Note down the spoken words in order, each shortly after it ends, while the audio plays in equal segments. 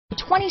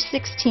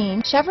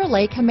2016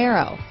 Chevrolet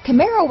Camaro.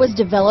 Camaro was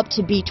developed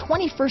to be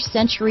 21st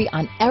century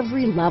on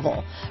every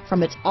level,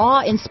 from its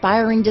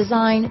awe-inspiring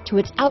design to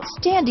its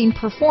outstanding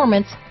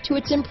performance to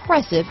its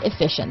impressive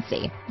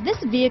efficiency.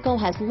 This vehicle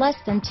has less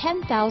than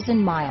 10,000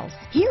 miles.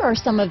 Here are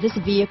some of this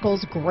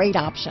vehicle's great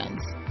options: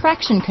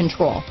 traction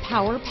control,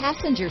 power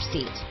passenger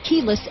seat,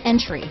 keyless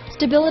entry,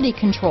 stability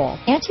control,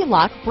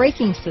 anti-lock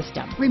braking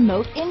system,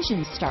 remote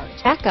engine start,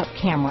 backup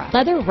camera,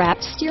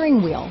 leather-wrapped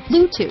steering wheel,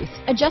 Bluetooth,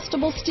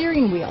 adjustable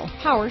steering wheel,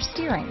 power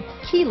steering,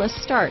 keyless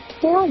start,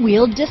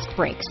 four-wheel disc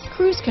brakes,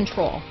 cruise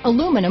control,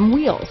 aluminum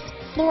wheels,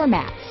 floor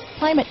mats,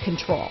 climate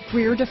control,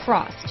 rear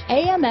defrost,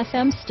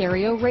 AM/FM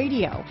stereo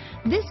radio.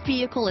 This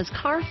vehicle is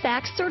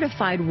Carfax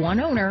certified one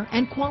owner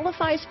and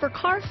qualifies for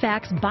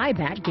Carfax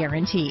buyback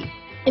guarantee.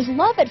 Is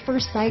love at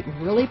first sight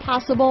really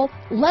possible?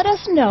 Let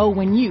us know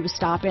when you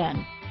stop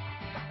in.